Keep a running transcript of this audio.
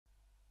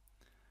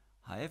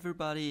Hi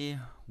everybody,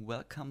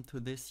 welcome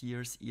to this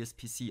year's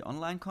ESPC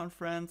online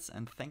conference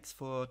and thanks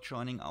for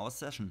joining our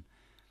session.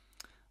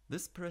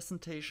 This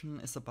presentation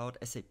is about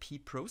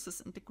SAP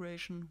process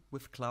integration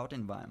with cloud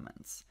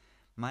environments.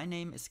 My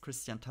name is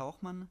Christian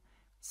Tauchmann,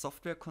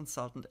 software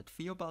consultant at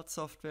Theobald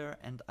Software,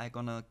 and I'm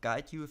gonna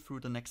guide you through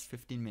the next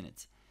 15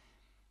 minutes.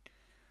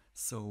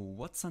 So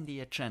what's on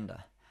the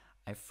agenda?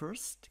 I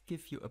first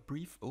give you a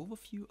brief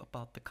overview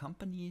about the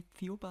company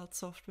Theobald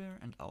Software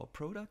and our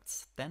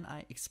products. Then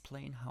I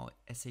explain how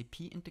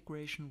SAP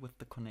integration with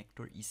the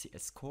connector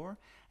ECS Core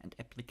and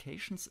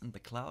applications in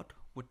the cloud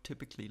would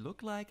typically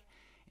look like.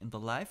 In the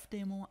live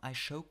demo, I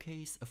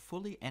showcase a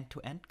fully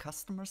end-to-end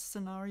customer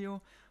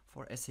scenario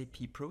for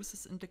SAP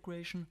process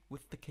integration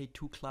with the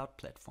K2 cloud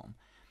platform.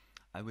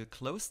 I will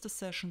close the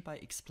session by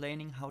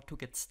explaining how to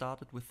get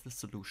started with the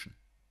solution.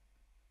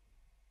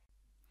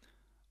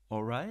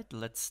 Alright,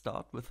 let's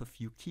start with a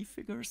few key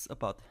figures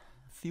about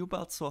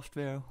Theobald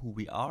Software, who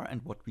we are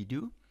and what we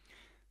do.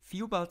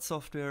 Theobald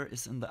Software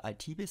is in the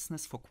IT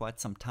business for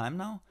quite some time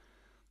now.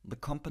 The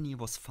company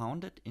was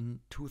founded in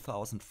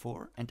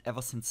 2004 and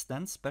ever since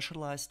then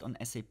specialized on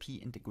SAP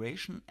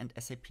integration and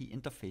SAP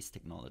interface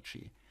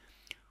technology,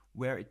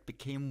 where it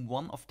became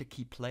one of the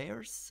key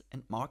players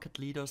and market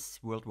leaders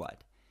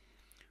worldwide.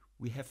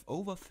 We have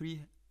over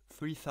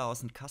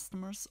 3,000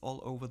 customers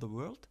all over the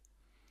world.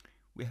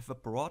 We have a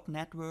broad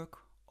network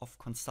of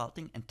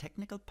consulting and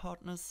technical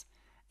partners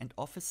and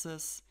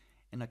offices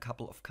in a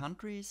couple of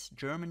countries: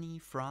 Germany,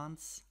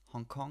 France,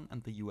 Hong Kong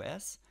and the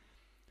US.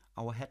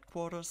 Our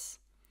headquarters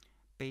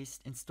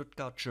based in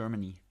Stuttgart,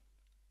 Germany.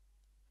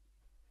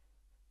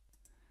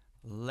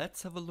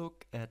 Let's have a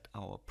look at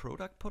our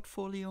product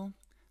portfolio.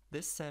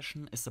 This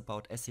session is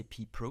about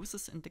SAP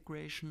process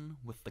integration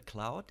with the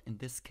cloud, in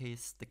this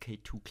case the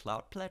K2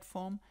 cloud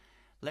platform.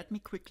 Let me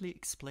quickly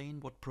explain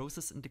what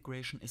process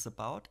integration is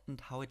about and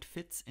how it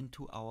fits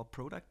into our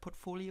product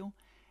portfolio.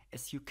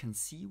 As you can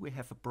see, we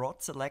have a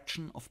broad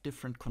selection of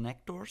different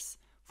connectors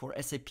for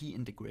SAP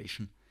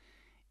integration.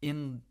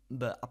 In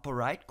the upper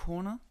right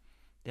corner,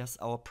 there's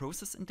our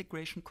process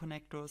integration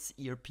connectors,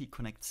 ERP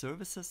Connect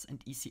Services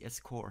and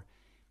ECS Core.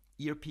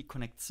 ERP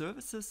Connect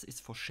Services is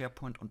for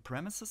SharePoint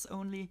on-premises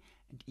only,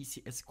 and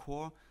ECS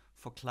Core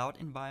for cloud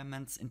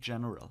environments in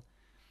general.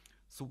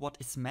 So what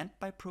is meant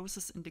by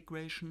process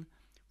integration?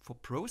 For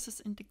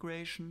process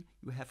integration,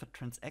 you have a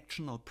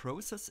transactional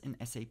process in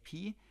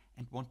SAP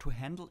and want to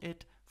handle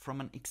it from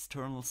an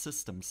external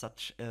system,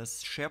 such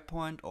as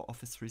SharePoint or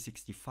Office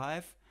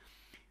 365.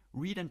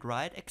 Read and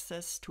write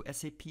access to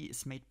SAP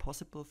is made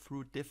possible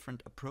through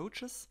different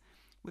approaches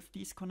with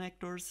these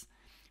connectors,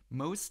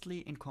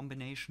 mostly in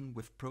combination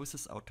with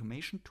process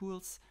automation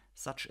tools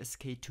such as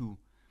K2.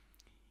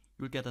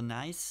 You'll get a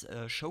nice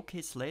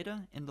showcase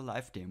later in the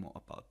live demo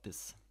about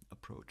this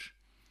approach.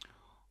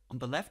 On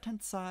the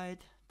left-hand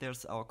side,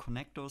 there's our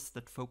connectors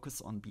that focus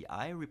on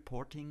BI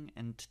reporting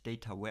and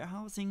data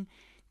warehousing.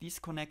 These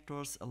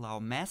connectors allow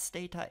mass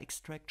data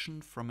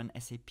extraction from an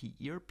SAP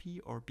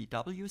ERP or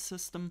BW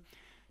system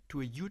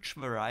to a huge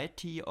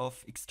variety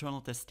of external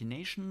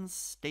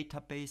destinations,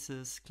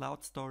 databases,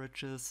 cloud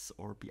storages,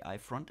 or BI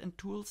front-end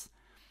tools.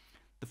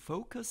 The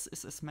focus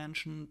is, as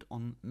mentioned,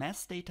 on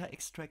mass data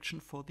extraction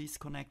for these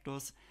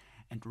connectors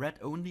and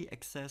read-only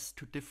access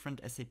to different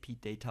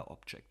SAP data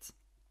objects.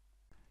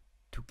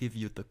 To give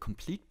you the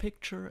complete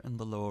picture, in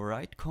the lower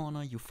right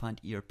corner you find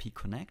ERP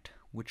Connect,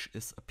 which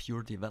is a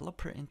pure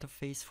developer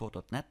interface for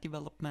 .NET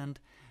development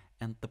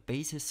and the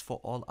basis for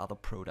all other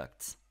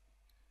products.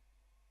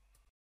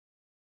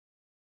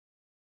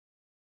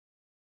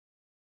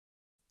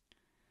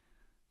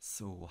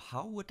 So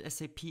how would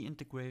SAP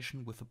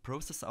integration with a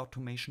process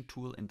automation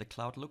tool in the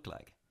cloud look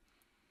like?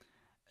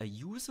 A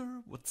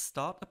user would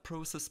start a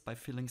process by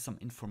filling some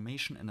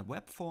information in a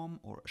web form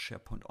or a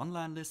SharePoint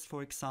online list,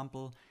 for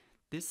example.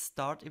 This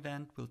start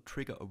event will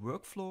trigger a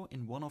workflow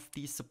in one of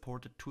these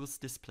supported tools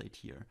displayed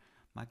here: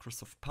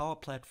 Microsoft Power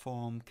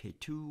Platform,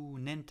 K2,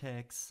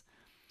 Nintex.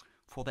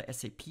 For the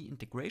SAP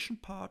integration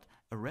part,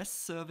 a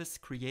REST service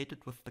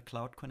created with the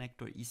Cloud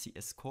Connector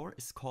ECS Core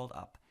is called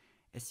up.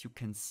 As you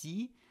can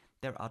see,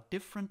 there are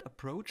different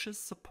approaches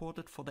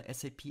supported for the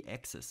SAP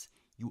access.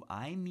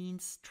 UI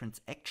means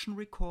transaction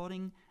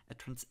recording. A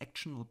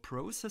transactional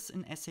process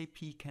in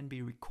SAP can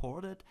be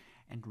recorded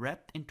and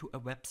wrapped into a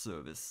web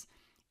service.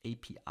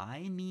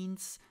 API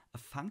means a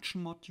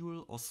function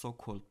module, or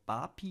so-called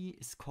BAPI,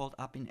 is called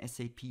up in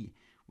SAP,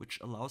 which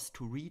allows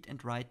to read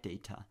and write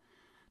data.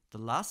 The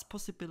last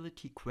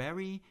possibility,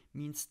 query,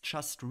 means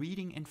just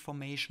reading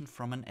information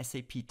from an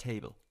SAP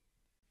table.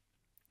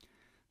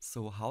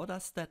 So how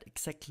does that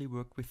exactly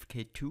work with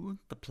K2,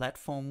 the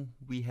platform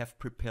we have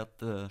prepared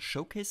the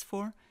showcase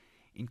for?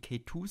 In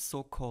K2,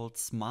 so-called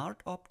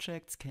smart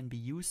objects can be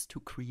used to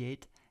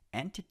create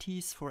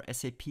entities for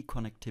SAP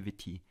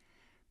connectivity.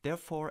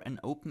 Therefore, an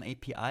open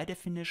API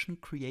definition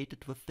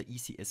created with the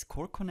ECS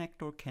Core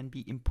connector can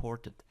be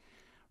imported.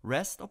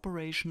 REST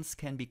operations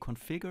can be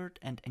configured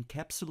and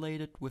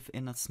encapsulated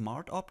within a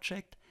smart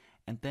object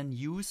and then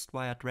used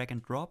via drag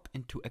and drop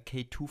into a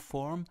K2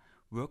 form,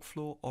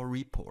 workflow or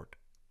report.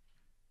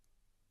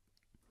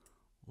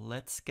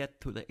 Let's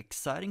get to the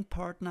exciting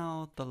part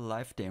now, the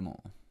live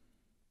demo.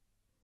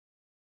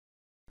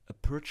 A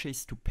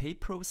purchase-to-pay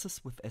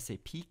process with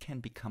SAP can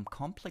become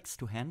complex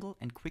to handle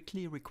and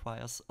quickly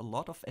requires a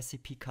lot of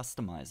SAP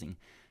customizing.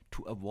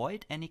 To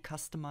avoid any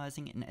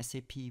customizing in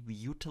SAP, we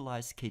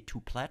utilize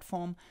K2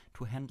 Platform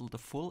to handle the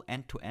full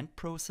end-to-end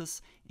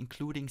process,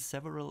 including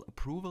several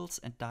approvals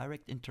and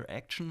direct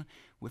interaction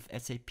with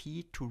SAP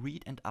to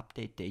read and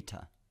update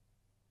data.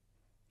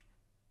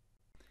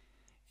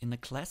 In a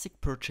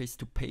classic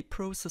purchase-to-pay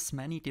process,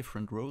 many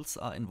different roles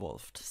are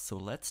involved, so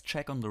let's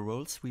check on the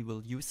roles we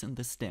will use in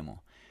this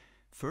demo.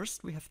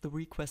 First, we have the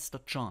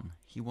requester John.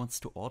 He wants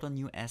to order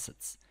new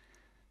assets.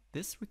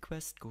 This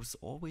request goes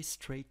always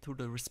straight to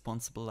the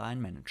responsible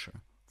line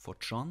manager. For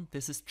John,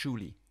 this is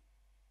Julie.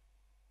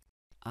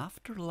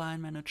 After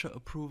line manager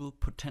approval,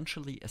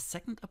 potentially a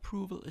second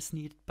approval is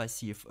needed by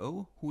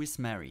CFO, who is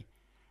Mary.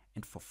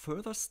 And for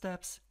further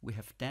steps, we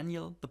have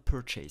Daniel, the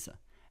purchaser.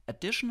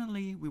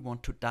 Additionally, we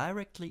want to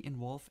directly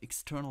involve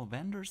external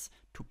vendors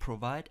to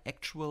provide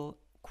actual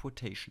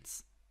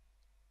quotations.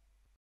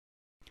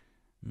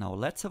 Now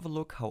let's have a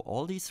look how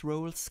all these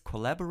roles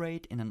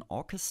collaborate in an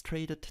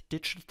orchestrated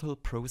digital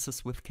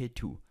process with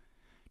K2.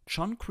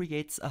 John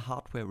creates a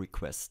hardware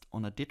request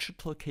on a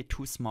digital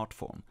K2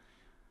 smartphone.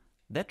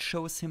 That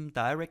shows him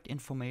direct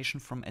information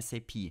from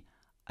SAP,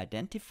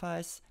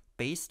 identifies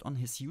based on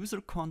his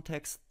user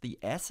context the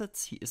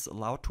assets he is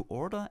allowed to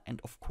order, and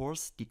of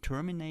course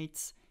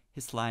determines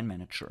his line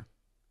manager.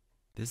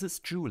 This is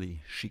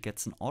Julie. She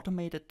gets an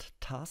automated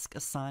task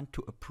assigned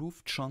to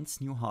approve John's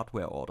new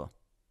hardware order.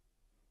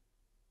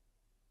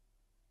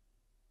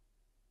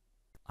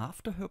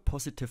 After her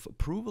positive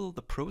approval,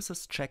 the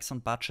process checks on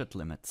budget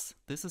limits.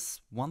 This is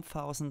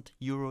 1,000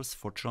 euros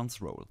for John's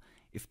role.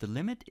 If the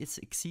limit is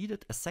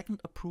exceeded, a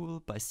second approval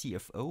by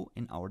CFO,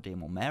 in our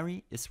demo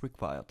Mary, is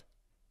required.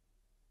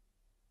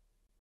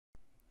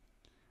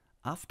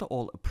 After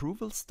all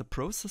approvals, the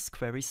process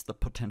queries the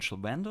potential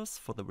vendors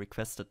for the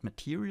requested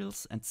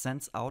materials and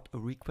sends out a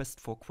request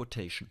for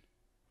quotation.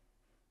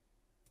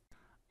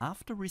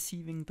 After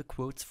receiving the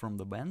quotes from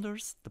the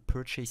vendors, the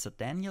purchaser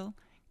Daniel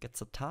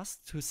gets a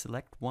task to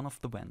select one of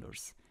the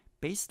vendors,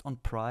 based on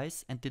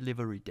price and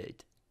delivery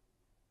date.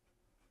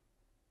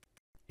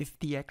 If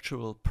the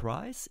actual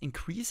price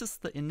increases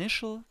the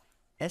initial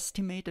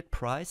estimated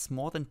price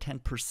more than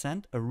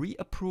 10%, a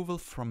reapproval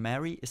from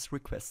Mary is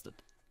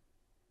requested.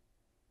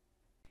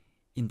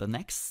 In the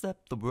next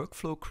step, the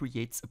workflow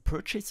creates a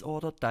purchase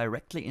order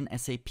directly in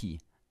SAP,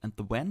 and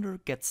the vendor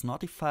gets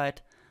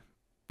notified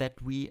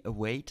that we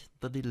await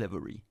the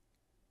delivery.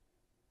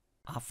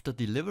 After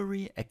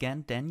delivery,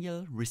 again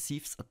Daniel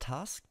receives a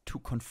task to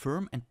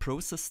confirm and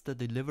process the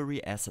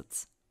delivery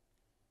assets.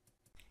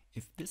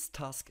 If this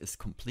task is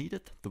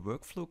completed, the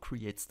workflow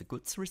creates the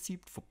goods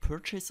receipt for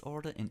purchase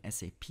order in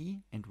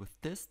SAP, and with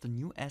this the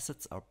new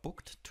assets are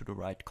booked to the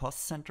right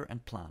cost center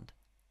and plant.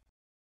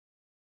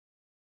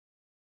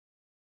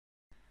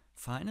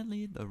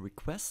 Finally, the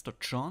requester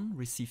John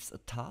receives a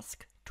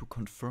task to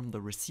confirm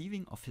the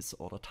receiving of his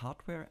ordered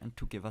hardware and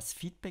to give us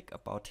feedback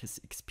about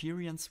his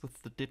experience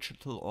with the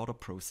digital order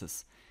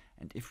process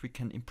and if we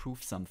can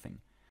improve something.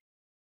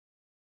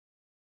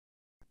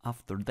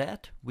 After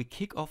that, we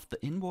kick off the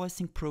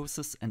invoicing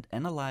process and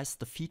analyze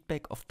the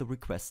feedback of the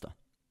requester.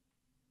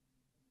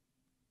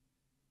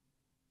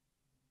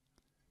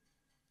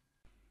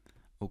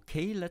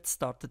 Okay, let's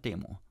start the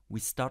demo. We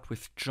start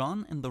with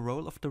John in the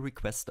role of the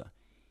requester.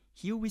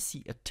 Here we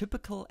see a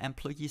typical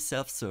employee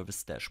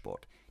self-service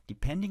dashboard.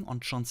 Depending on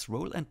John's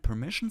role and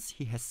permissions,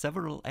 he has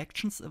several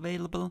actions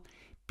available,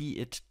 be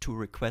it to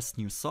request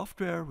new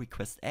software,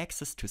 request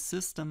access to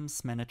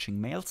systems, managing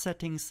mail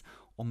settings,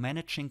 or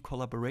managing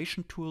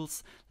collaboration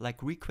tools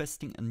like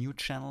requesting a new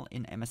channel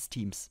in MS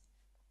Teams.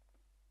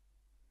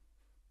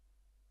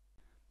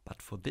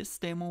 But for this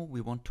demo, we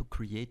want to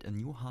create a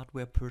new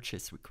hardware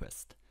purchase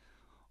request.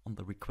 On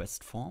the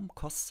request form,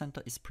 cost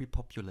center is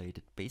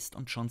pre-populated based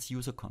on John's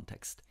user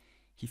context.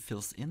 He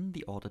fills in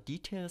the order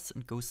details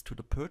and goes to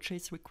the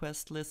purchase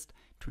request list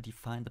to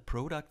define the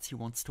products he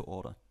wants to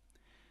order.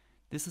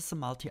 This is a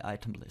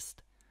multi-item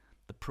list.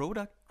 The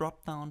product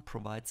dropdown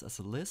provides us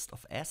a list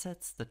of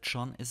assets that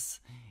John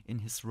in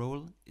his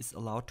role is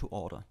allowed to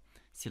order.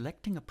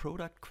 Selecting a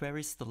product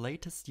queries the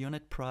latest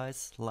unit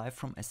price live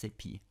from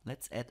SAP.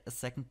 Let's add a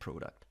second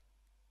product.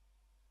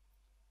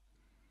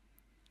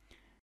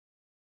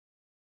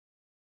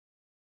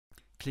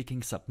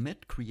 Clicking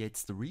Submit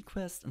creates the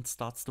request and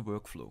starts the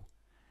workflow.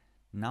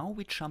 Now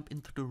we jump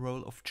into the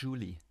role of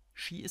Julie.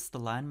 She is the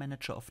line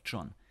manager of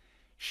John.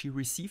 She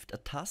received a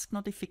task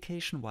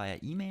notification via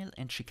email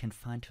and she can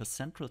find her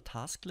central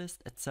task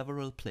list at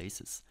several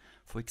places.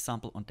 For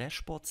example, on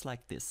dashboards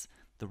like this,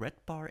 the red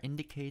bar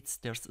indicates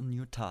there's a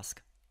new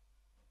task.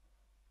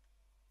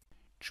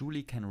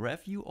 Julie can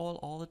review all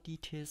order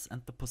details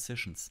and the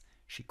positions.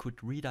 She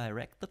could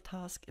redirect the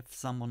task if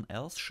someone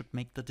else should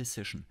make the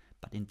decision,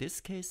 but in this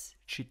case,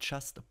 she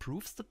just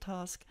approves the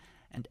task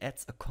and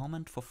adds a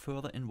comment for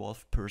further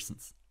involved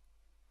persons.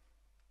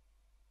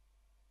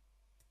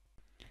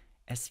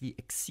 As we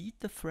exceed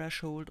the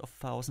threshold of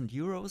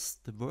 €1,000,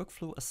 the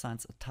workflow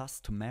assigns a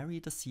task to Mary,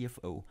 the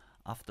CFO.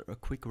 After a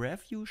quick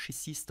review, she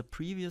sees the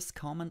previous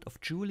comment of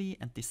Julie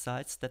and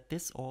decides that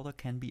this order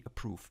can be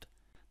approved.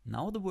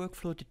 Now the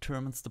workflow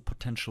determines the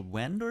potential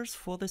vendors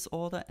for this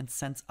order and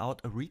sends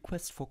out a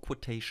request for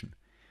quotation.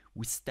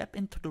 We step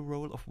into the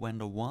role of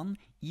vendor 1,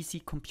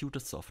 ECS Computer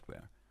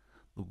Software.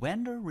 The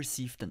vendor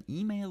received an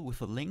email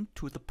with a link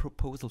to the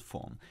proposal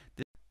form.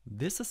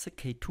 This is a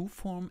K2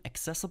 form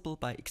accessible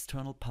by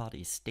external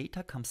parties.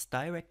 Data comes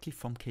directly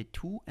from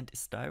K2 and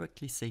is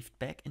directly saved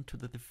back into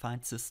the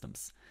defined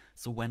systems.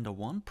 So vendor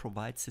 1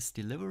 provides his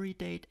delivery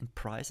date and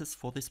prices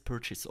for this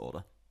purchase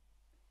order.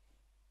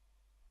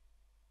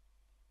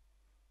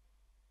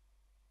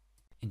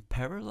 In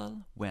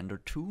parallel, vendor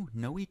 2,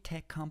 Noe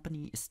Tech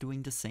Company, is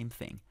doing the same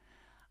thing.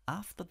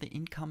 After the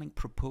incoming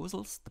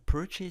proposals, the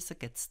purchaser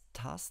gets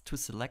tasked to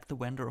select the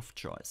vendor of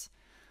choice.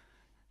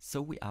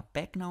 So we are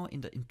back now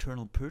in the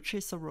internal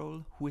purchaser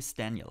role, who is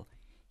Daniel.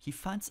 He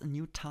finds a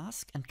new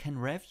task and can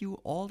review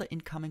all the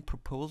incoming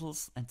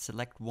proposals and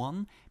select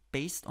one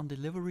based on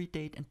delivery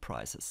date and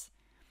prices.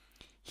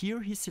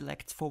 Here he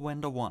selects for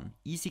vendor 1,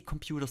 ECS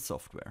Computer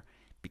Software,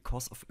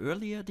 because of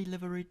earlier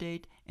delivery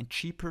date and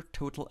cheaper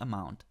total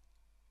amount.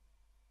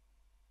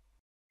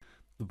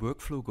 The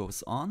workflow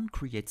goes on,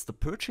 creates the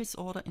purchase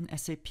order in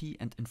SAP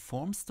and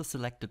informs the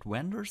selected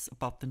vendors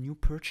about the new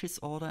purchase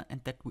order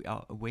and that we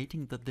are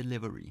awaiting the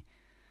delivery.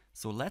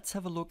 So let's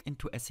have a look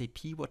into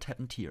SAP what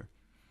happened here.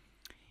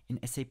 In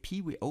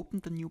SAP we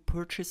opened the new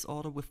purchase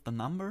order with the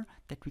number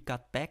that we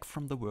got back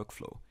from the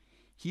workflow.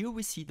 Here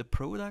we see the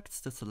products,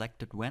 the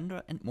selected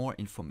vendor and more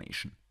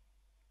information.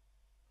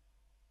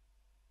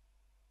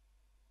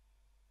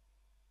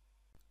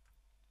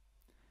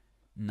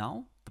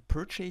 Now the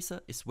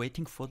purchaser is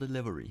waiting for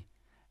delivery.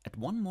 At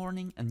one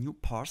morning a new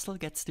parcel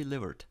gets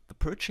delivered. The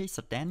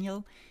purchaser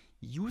Daniel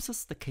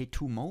uses the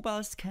K2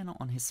 mobile scanner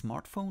on his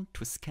smartphone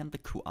to scan the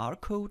QR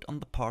code on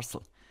the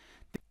parcel.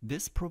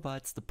 This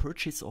provides the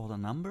purchase order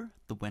number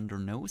the vendor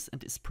knows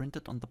and is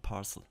printed on the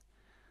parcel.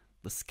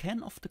 The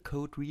scan of the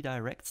code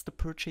redirects the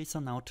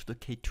purchaser now to the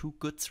K2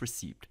 goods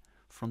received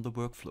from the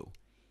workflow.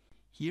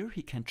 Here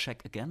he can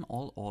check again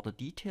all order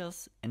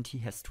details and he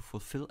has to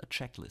fulfill a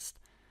checklist.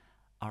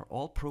 Are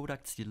all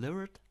products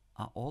delivered?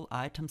 Are all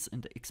items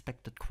in the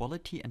expected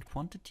quality and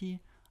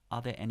quantity?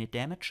 Are there any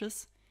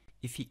damages?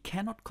 If he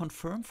cannot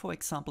confirm, for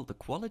example, the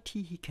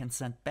quality, he can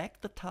send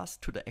back the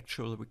task to the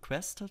actual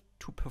requester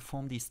to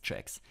perform these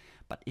checks.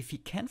 But if he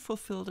can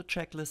fulfill the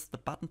checklist, the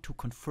button to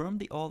confirm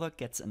the order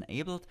gets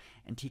enabled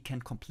and he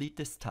can complete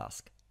this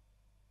task.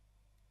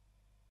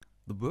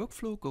 The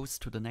workflow goes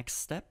to the next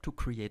step to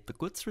create the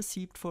goods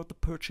received for the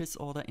purchase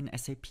order in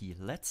SAP.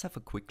 Let's have a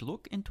quick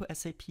look into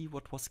SAP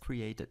what was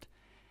created.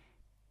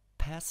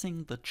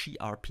 Passing the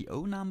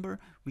GRPO number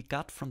we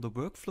got from the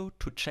workflow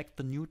to check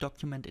the new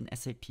document in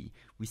SAP.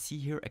 We see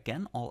here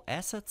again all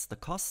assets, the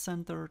cost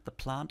center, the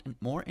plant and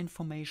more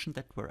information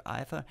that were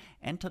either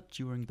entered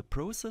during the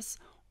process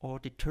or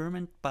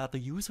determined by the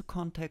user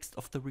context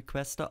of the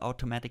requester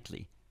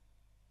automatically.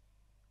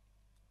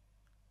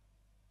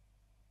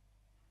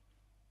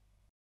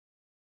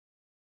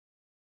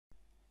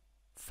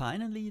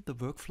 Finally, the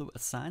workflow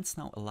assigns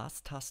now a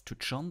last task to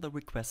John, the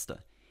requester.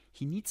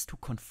 He needs to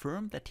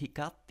confirm that he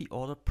got the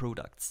ordered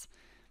products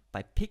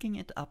by picking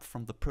it up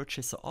from the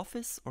purchaser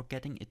office or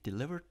getting it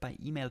delivered by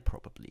email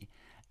probably.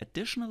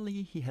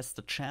 Additionally, he has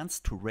the chance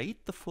to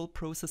rate the full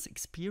process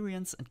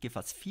experience and give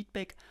us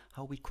feedback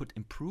how we could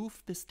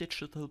improve this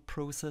digital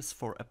process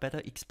for a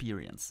better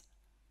experience.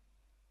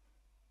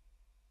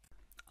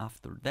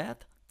 After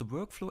that, the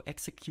workflow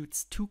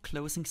executes two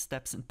closing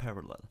steps in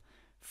parallel.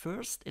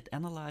 First, it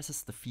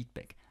analyzes the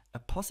feedback. A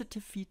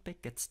positive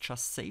feedback gets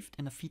just saved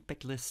in a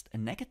feedback list. A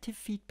negative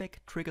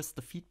feedback triggers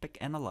the feedback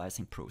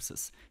analyzing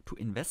process to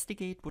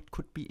investigate what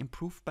could be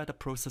improved by the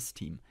process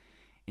team.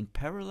 In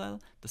parallel,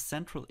 the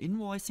central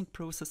invoicing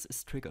process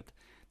is triggered.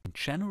 In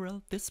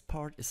general, this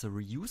part is a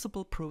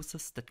reusable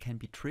process that can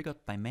be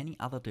triggered by many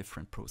other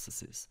different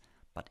processes,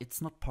 but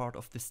it's not part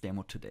of this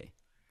demo today.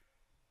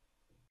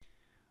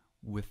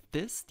 With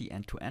this, the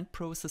end-to-end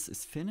process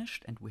is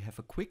finished and we have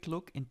a quick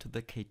look into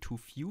the K2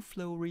 view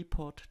flow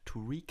report to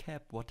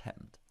recap what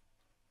happened.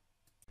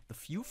 The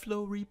view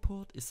flow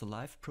report is a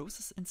live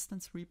process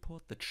instance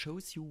report that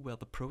shows you where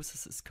the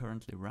process is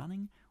currently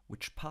running,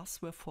 which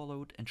paths were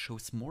followed and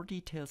shows more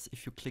details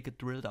if you click a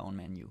drill down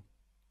menu.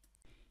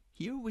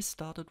 Here we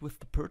started with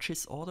the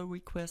purchase order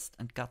request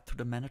and got to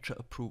the manager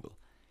approval.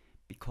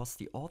 Because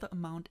the order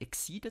amount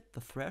exceeded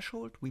the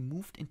threshold, we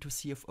moved into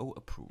CFO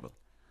approval.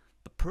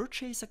 The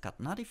purchaser got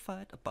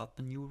notified about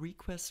the new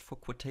request for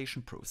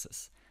quotation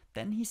process.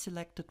 Then he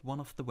selected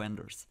one of the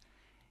vendors.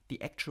 The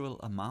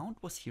actual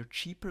amount was here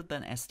cheaper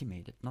than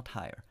estimated, not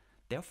higher.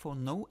 Therefore,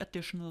 no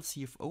additional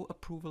CFO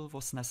approval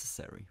was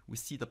necessary. We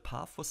see the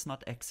path was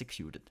not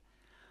executed.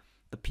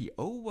 The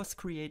PO was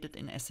created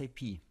in SAP.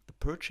 The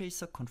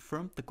purchaser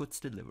confirmed the goods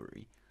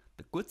delivery.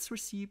 The goods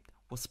received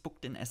was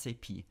booked in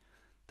SAP.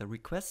 The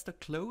requester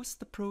closed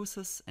the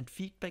process and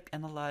feedback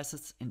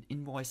analysis and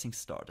invoicing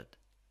started.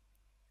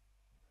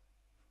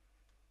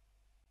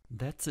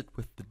 That's it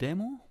with the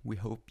demo. We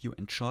hope you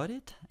enjoyed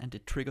it and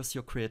it triggers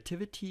your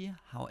creativity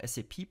how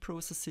SAP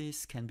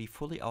processes can be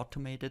fully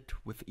automated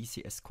with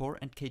ECS Core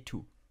and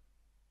K2.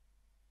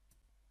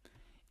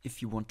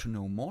 If you want to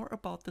know more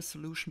about the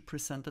solution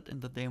presented in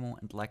the demo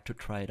and like to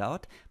try it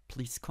out,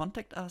 please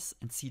contact us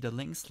and see the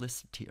links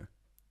listed here.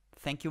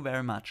 Thank you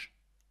very much.